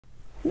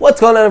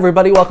What's going on,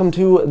 everybody? Welcome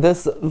to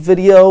this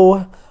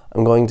video.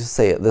 I'm going to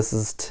say it. This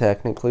is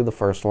technically the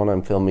first one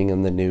I'm filming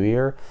in the new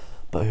year,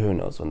 but who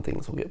knows when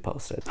things will get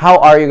posted. How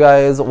are you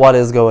guys? What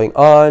is going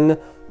on?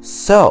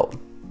 So,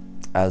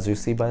 as you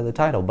see by the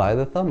title, by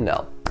the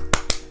thumbnail,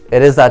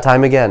 it is that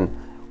time again.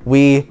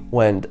 We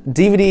went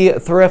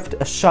DVD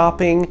thrift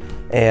shopping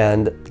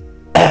and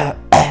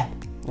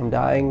I'm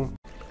dying.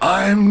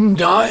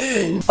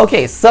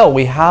 Okay, so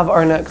we have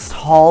our next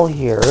haul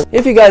here.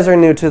 If you guys are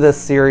new to this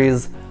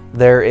series,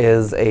 there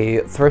is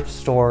a thrift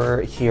store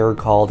here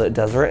called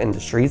Deseret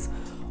Industries.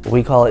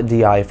 We call it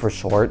DI for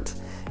short.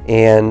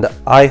 And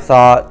I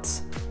thought,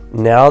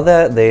 now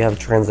that they have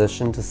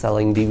transitioned to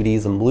selling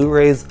DVDs and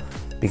Blu-rays,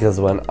 because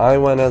when I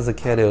went as a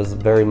kid, it was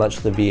very much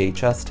the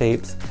VHS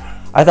tapes,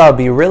 I thought it'd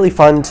be really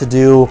fun to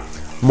do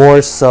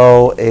more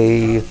so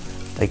a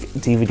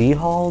DVD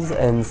hauls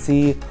and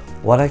see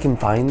what I can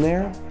find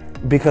there,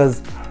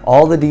 because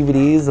all the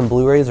DVDs and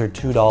Blu-rays are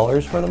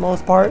 $2 for the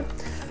most part.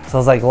 So I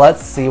was like,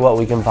 let's see what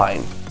we can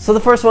find. So the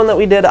first one that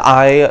we did,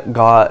 I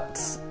got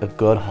a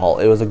good haul.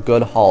 It was a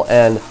good haul.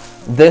 And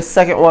this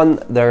second one,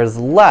 there's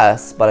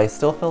less, but I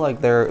still feel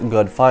like they're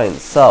good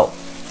finds. So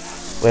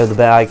we have the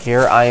bag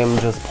here. I am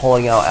just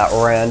pulling out at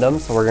random.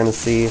 So we're gonna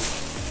see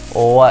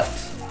what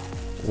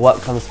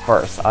comes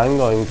first. I'm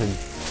going to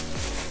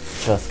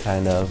just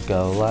kind of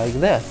go like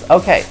this.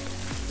 Okay,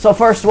 so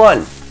first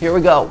one, here we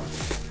go.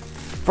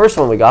 First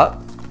one we got,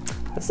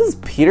 this is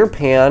Peter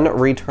Pan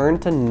Return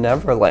to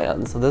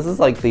Neverland. So this is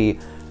like the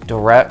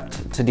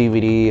direct to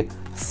DVD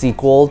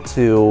sequel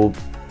to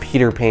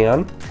Peter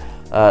Pan.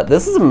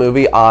 This is a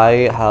movie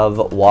I have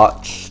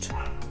watched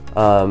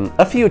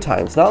a few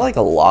times, not like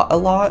a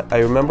lot. I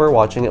remember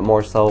watching it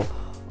more so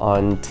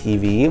on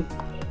TV.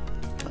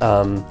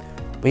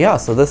 But yeah,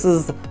 so this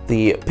is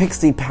the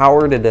Pixie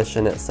Powered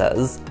Edition, it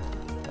says.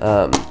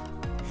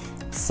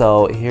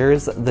 So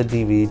here's the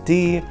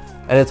DVD.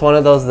 And it's one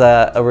of those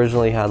that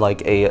originally had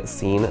like a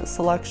scene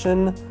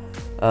selection,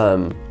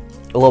 a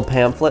little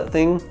pamphlet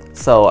thing.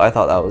 So I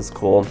thought that was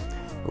cool,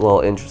 a little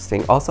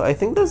interesting. Also, I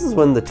think this is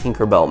when the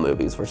Tinkerbell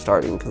movies were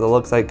starting, because it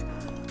looks like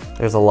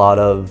there's a lot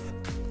of,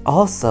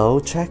 also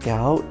check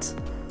out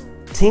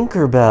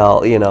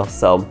Tinkerbell, you know,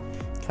 so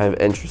kind of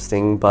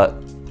interesting. But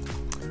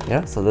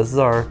yeah, so this is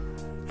our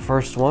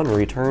first one,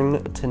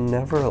 Return to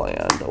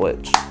Neverland,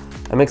 which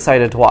I'm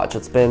excited to watch.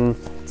 It's been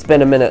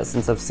a minute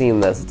since I've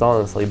seen this. It's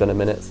honestly been a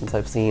minute since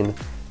I've seen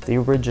the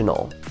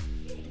original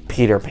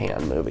Peter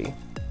Pan movie.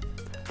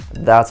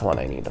 That's one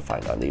I need to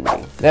find on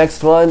DVD.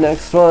 Next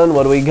one,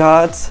 what do we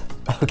got?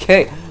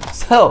 Okay,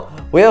 so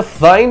we have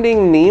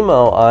Finding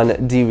Nemo on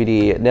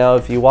DVD. Now,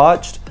 if you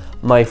watched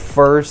my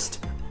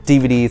first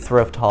DVD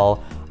thrift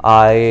haul,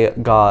 I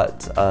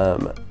got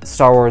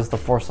Star Wars The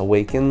Force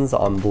Awakens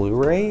on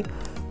Blu-ray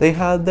they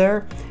had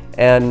there,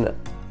 and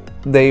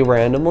they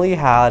randomly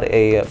had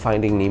a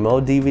Finding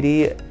Nemo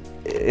DVD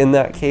in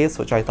that case,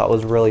 which I thought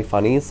was really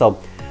funny.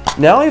 So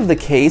now I have the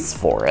case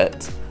for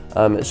it.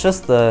 It's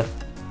just the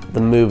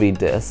movie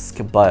disc,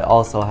 but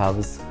also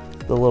has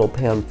the little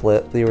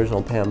pamphlet, the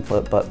original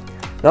pamphlet, but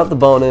not the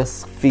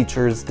bonus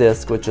features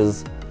disc, which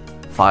is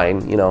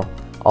fine. You know,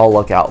 I'll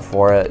look out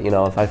for it. You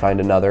know, if I find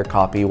another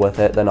copy with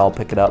it, then I'll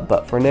pick it up.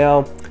 But for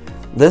now,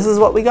 this is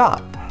what we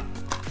got.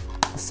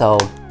 So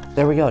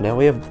there we go. Now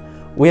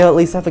we at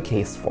least have a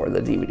case for the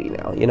DVD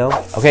now, you know?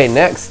 Okay,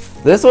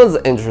 next. This one's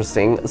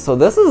interesting. So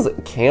this is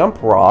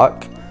Camp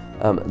Rock,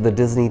 the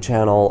Disney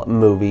Channel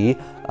movie.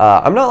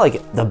 I'm not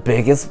like the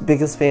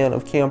biggest fan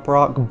of Camp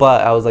Rock,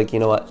 but I was like, you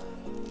know what?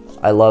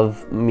 I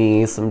love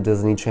me some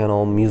Disney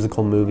Channel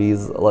musical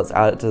movies. Let's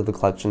add it to the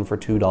collection for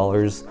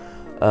 $2.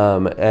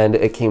 And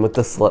it came with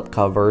the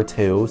slipcover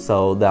too,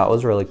 so that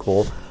was really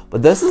cool.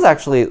 But this is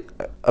actually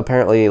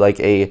apparently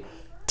like a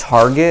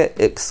Target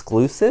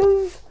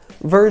exclusive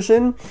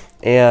version,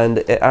 and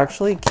it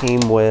actually came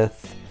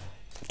with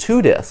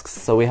 2 discs.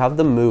 So we have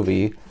the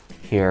movie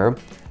here,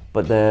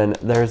 but then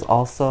there's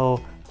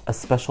also a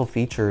special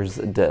features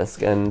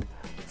disc, and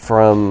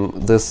from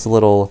this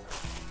little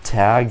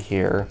tag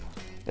here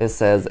it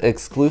says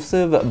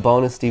exclusive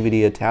bonus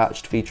DVD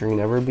attached,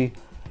 featuring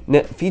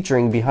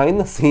featuring behind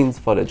the scenes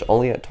footage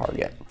only at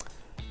Target,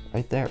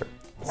 right there.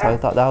 So I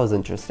thought that was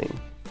interesting.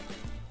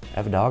 I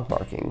have a dog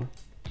barking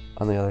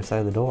on the other side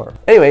of the door.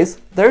 Anyways,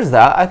 there's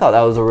that. I thought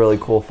that was a really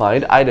cool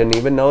find. I didn't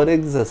even know it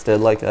existed,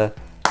 like a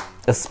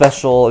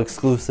special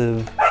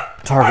exclusive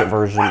Target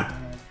version.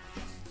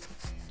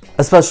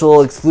 A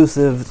special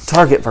exclusive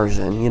Target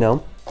version, you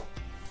know?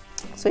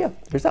 So yeah,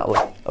 there's that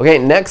one. Okay,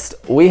 next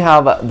we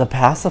have The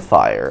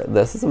Pacifier.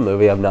 This is a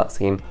movie I've not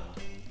seen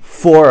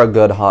for a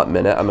good hot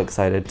minute. I'm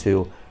excited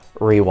to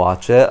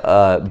rewatch it,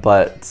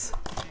 but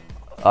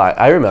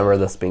I remember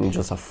this being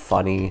just a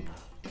funny,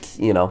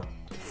 you know,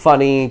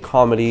 funny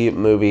comedy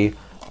movie,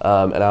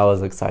 and I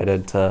was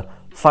excited to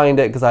find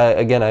it because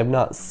I've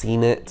not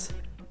seen it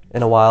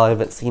in a while. I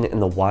haven't seen it in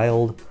the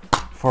wild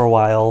for a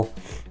while.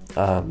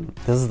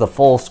 This is the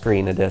full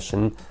screen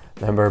edition.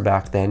 Remember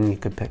back then you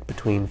could pick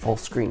between full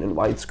screen and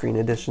widescreen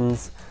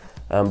editions,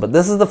 but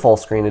this is the full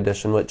screen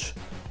edition, which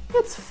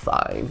it's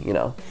fine, you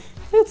know.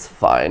 it's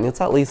fine.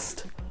 It's at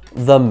least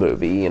the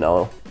movie, you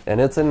know, and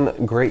it's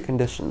in great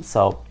condition.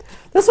 So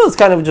this was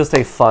kind of just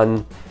a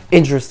fun,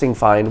 interesting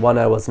find, one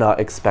I was not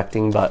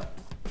expecting, but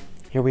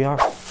here we are.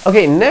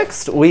 Okay,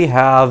 next we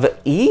have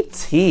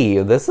E.T.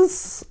 This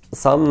is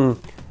some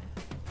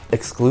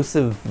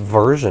exclusive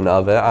version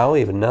of it. I don't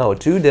even know.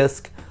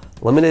 2-disc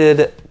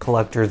limited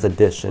collector's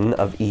edition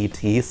of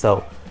E.T.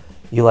 So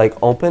you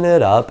like open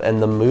it up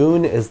and the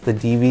moon is the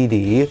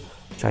DVD,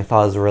 which I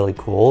thought was really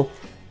cool.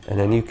 And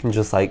then you can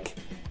just like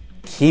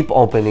keep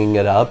opening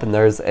it up and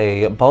there's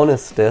a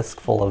bonus disc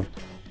full of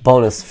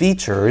bonus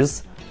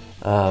features.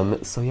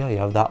 So yeah, you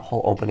have that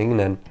whole opening, and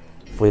then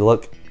if we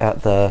look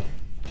at the...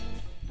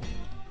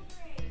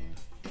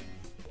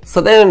 So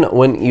then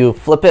when you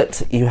flip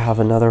it, you have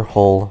another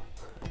whole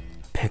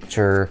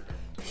picture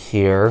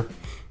here.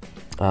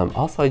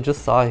 Also, I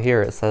just saw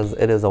here, it says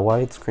it is a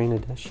widescreen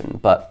edition,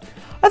 but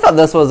I thought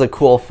this was a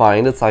cool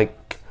find. It's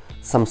like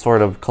some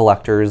sort of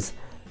collector's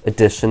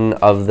edition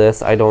of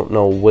this. I don't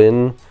know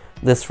when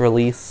this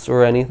released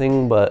or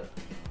anything, but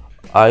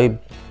I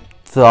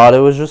thought it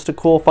was just a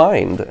cool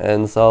find.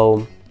 And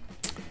so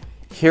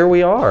here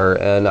we are,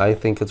 and I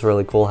think it's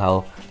really cool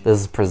how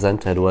this is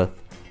presented with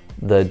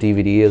the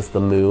DVD as the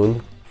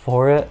moon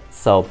for it.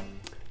 So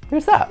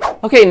here's that.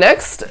 Okay,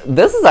 next,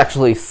 this is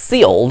actually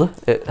sealed.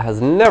 It has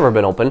never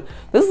been opened.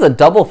 This is a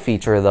double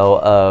feature though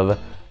of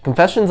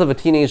Confessions of a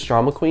Teenage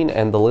Drama Queen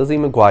and the Lizzie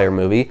McGuire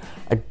movie.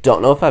 I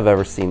don't know if I've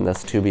ever seen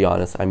this, to be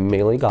honest. I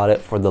mainly got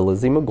it for the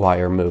Lizzie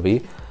McGuire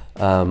movie.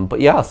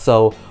 But yeah,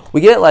 so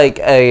we get like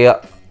a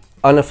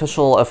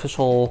official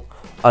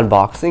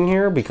unboxing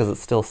here because it's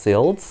still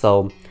sealed.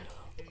 So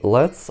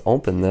let's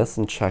open this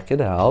and check it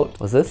out.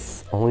 Was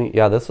this only,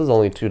 yeah, this was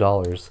only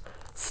 $2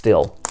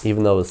 still,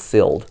 even though it was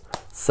sealed.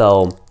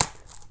 So,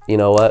 you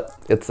know what?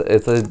 It's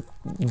a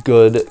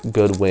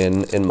good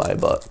win in my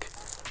book.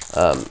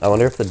 I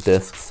wonder if the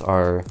discs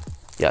are,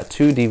 yeah,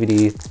 2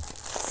 DVD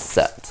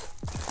set.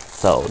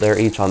 So they're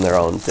each on their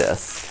own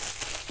disc.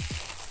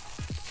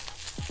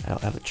 I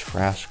don't have a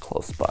trash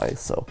close by,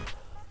 so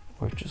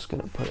we're just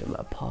gonna put it in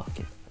my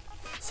pocket.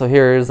 So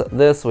here's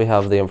this. We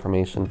have the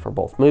information for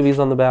both movies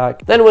on the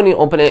back. Then when you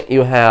open it,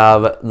 you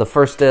have the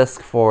first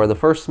disc for the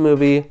first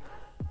movie.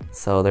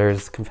 So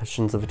there's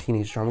Confessions of a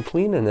Teenage Drama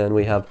Queen, and then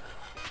we have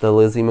the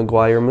Lizzie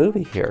McGuire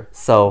movie here.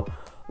 So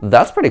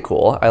that's pretty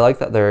cool. I like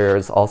that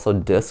there's also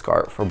disc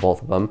art for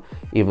both of them,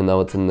 even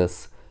though it's in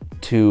this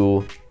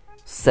 2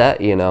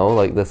 set, you know,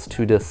 like this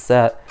 2-disc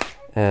set.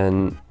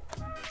 And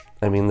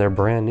I mean, they're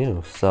brand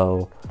new,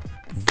 so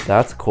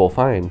that's a cool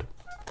find.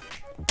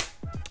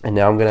 And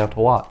now I'm gonna have to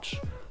watch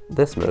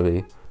this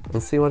movie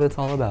and see what it's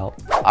all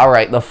about. All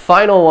right, the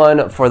final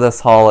one for this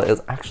haul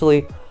is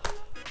actually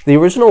the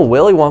original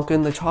Willy Wonka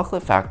and the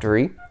Chocolate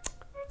Factory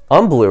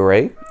on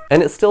Blu-ray,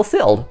 and it's still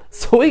sealed.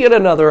 So we get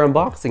another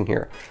unboxing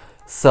here.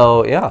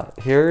 So yeah,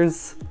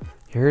 here's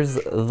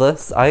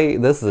this.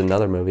 This is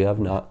another movie I've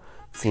not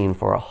seen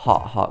for a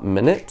hot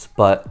minute,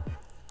 but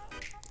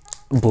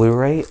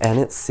Blu-ray and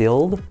it's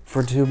sealed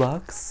for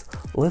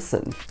 $2.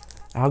 Listen,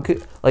 how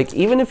could, like,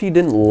 even if you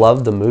didn't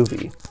love the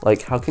movie,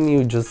 like, how can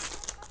you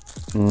just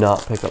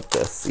not pick up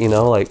this, you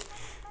know? Like,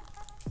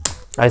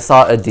 I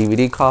saw a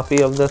DVD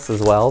copy of this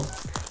as well,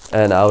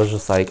 and I was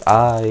just like,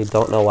 I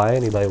don't know why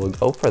anybody would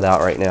go for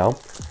that right now,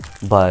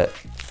 but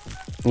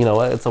you know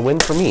what, it's a win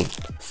for me.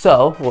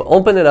 So we'll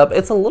open it up.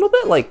 It's a little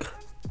bit like,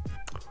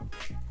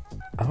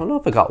 I don't know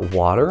if it got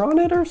water on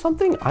it or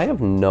something. I have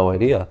no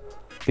idea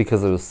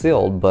because it was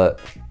sealed, but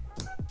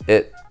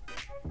it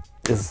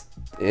is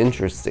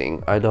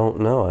interesting. I don't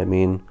know. I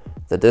mean,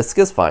 the disc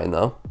is fine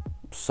though,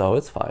 so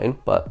it's fine,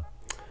 but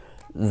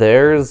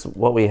there's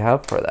what we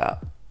have for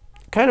that.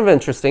 Kind of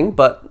interesting,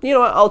 but you know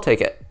what? I'll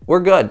take it. We're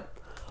good.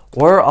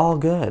 We're all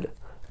good.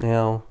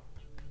 Now,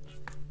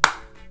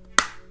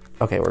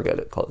 okay, we're good.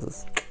 It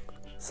closes.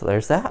 So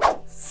there's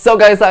that. So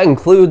guys, that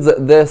includes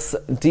this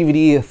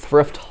DVD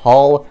thrift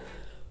haul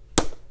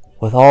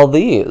with all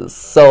these.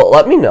 So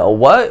let me know,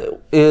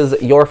 what is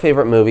your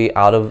favorite movie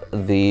out of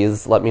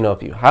these? Let me know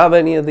if you have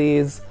any of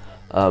these.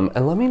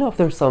 And let me know if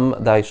there's some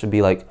that I should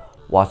be like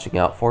watching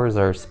out for. Is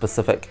there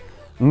specific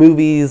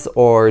movies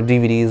or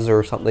DVDs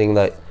or something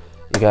that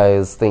you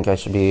guys think I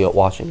should be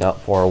watching out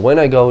for when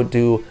I go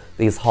do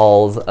these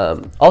hauls?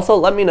 Also,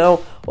 let me know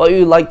what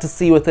you'd like to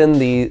see within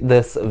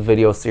this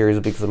video series,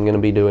 because I'm going to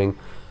be doing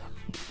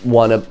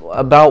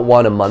about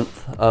one a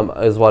month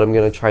is what I'm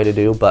going to try to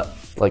do. But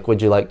like,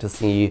 would you like to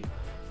see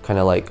kind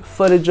of like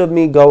footage of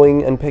me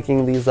going and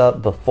picking these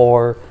up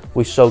before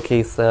we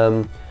showcase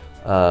them,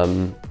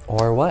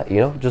 or what?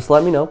 You know, just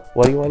let me know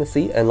what do you want to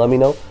see, and let me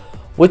know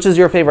which is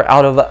your favorite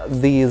out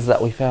of these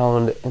that we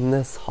found in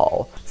this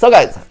haul. So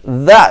guys,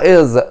 that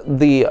is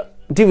the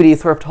DVD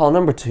thrift haul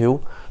number 2.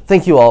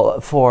 Thank you all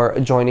for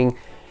joining.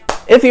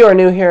 If you are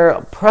new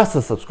here, press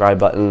the subscribe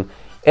button.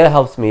 It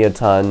helps me a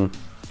ton,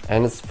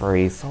 and it's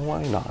free, so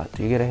why not?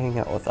 You get to hang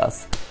out with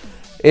us.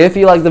 If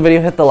you like the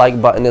video, hit the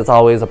like button. It's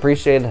always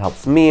appreciated. It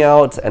helps me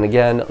out. And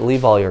again,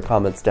 leave all your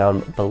comments down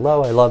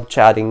below. I love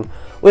chatting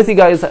with you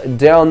guys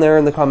down there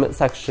in the comment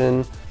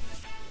section.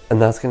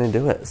 And that's going to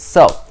do it.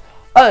 So,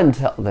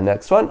 until the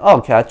next one,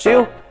 I'll catch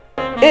you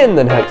in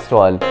the next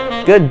one.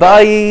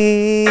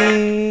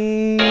 Goodbye!